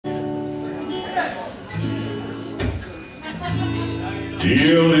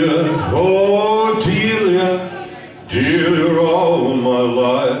Delia, oh Delia, Delia all my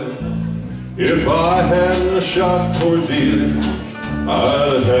life. If I hadn't shot poor Delia,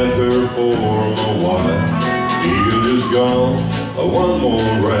 I'd had her for my wife. Delia's gone, one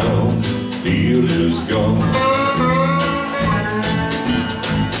more round, Delia's gone.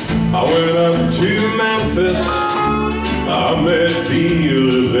 I went up to Memphis, I met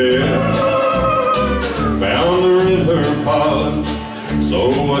Delia there. Found her in her pilot, so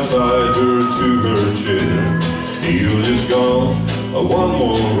I tied her to her chair. Delia's gone, one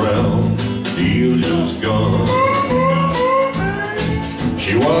more round, Delia's gone.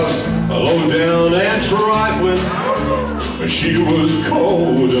 She was low down and trifling, but she was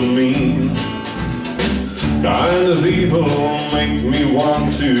cold and mean. Kind of evil, make me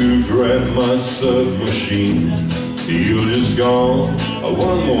want to grab my submachine. Delia's gone,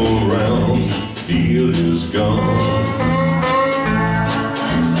 one more round, Delia's gone.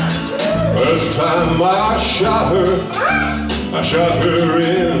 First time I shot her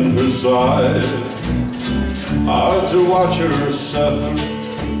in her side. I had to watch her suffer,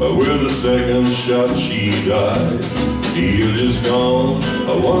 but with the second shot she died. Delia's gone,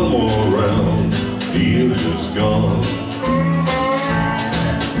 one more round, Delia's gone.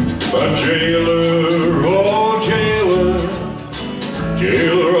 But jailer, oh jailer,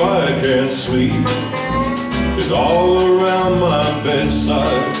 jailer I can't sleep. It's all around my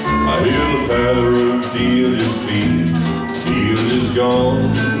bedside, I hear the patter of Delia's feet. Delia's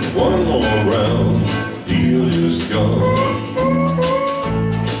gone, one more round, Delia's gone.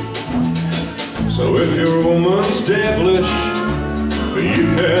 So if your woman's devilish, you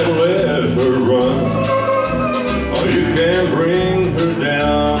can't let her run, or you can bring her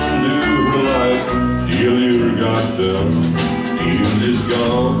down, do her like Delia got done. Delia's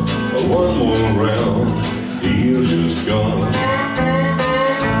gone, one more round, Delia's gone.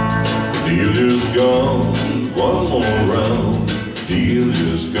 Delia's gone, one more round,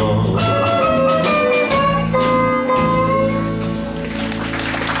 Delia's gone.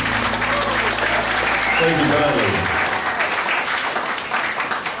 Thank you kindly.